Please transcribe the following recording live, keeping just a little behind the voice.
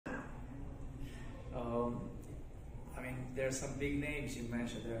there are some big names you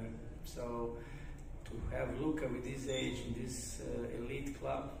mentioned there. So to have Luka with his age in this elite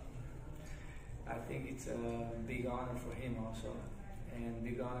club, I think it's a big honor for him also, and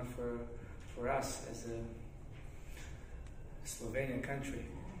big honor for us as a Slovenia country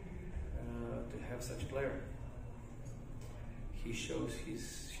to have such player. He showed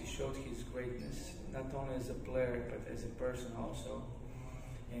his greatness, not only as a player but as a person also.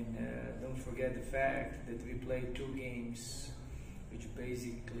 And don't forget the fact that we played 2 games which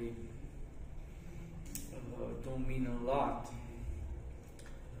basically don't mean a lot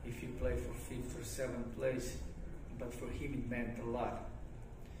if you play for 5th or 7th place, but for him it meant a lot.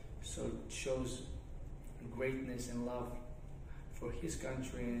 So it shows greatness and love for his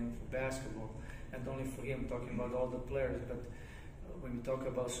country and for basketball. Not only for him, talking about all the players, but when you talk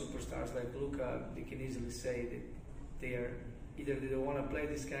about superstars like Luka, you can easily say that they are either they don't want to play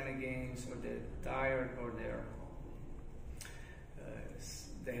these kind of games, or they're tired, or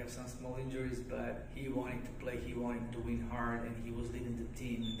they have some small injuries, but he wanted to play, he wanted to win hard, and he was leading the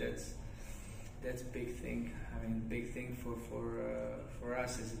team. That's a big thing. I mean, big thing for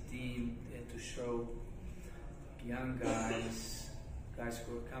us as a team, to show young guys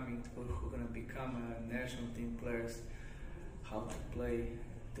who are going to become national team players, how to play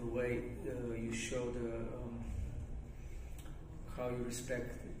the way you show how you respect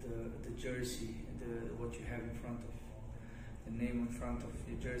the jersey, what you have in front of the name in front of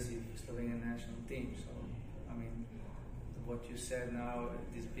your jersey, Slovenian national team. So, I mean, what you said now,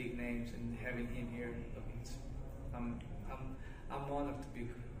 these big names, and having him here, I'm honored to be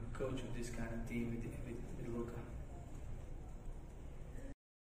coach of this kind of team with Luka.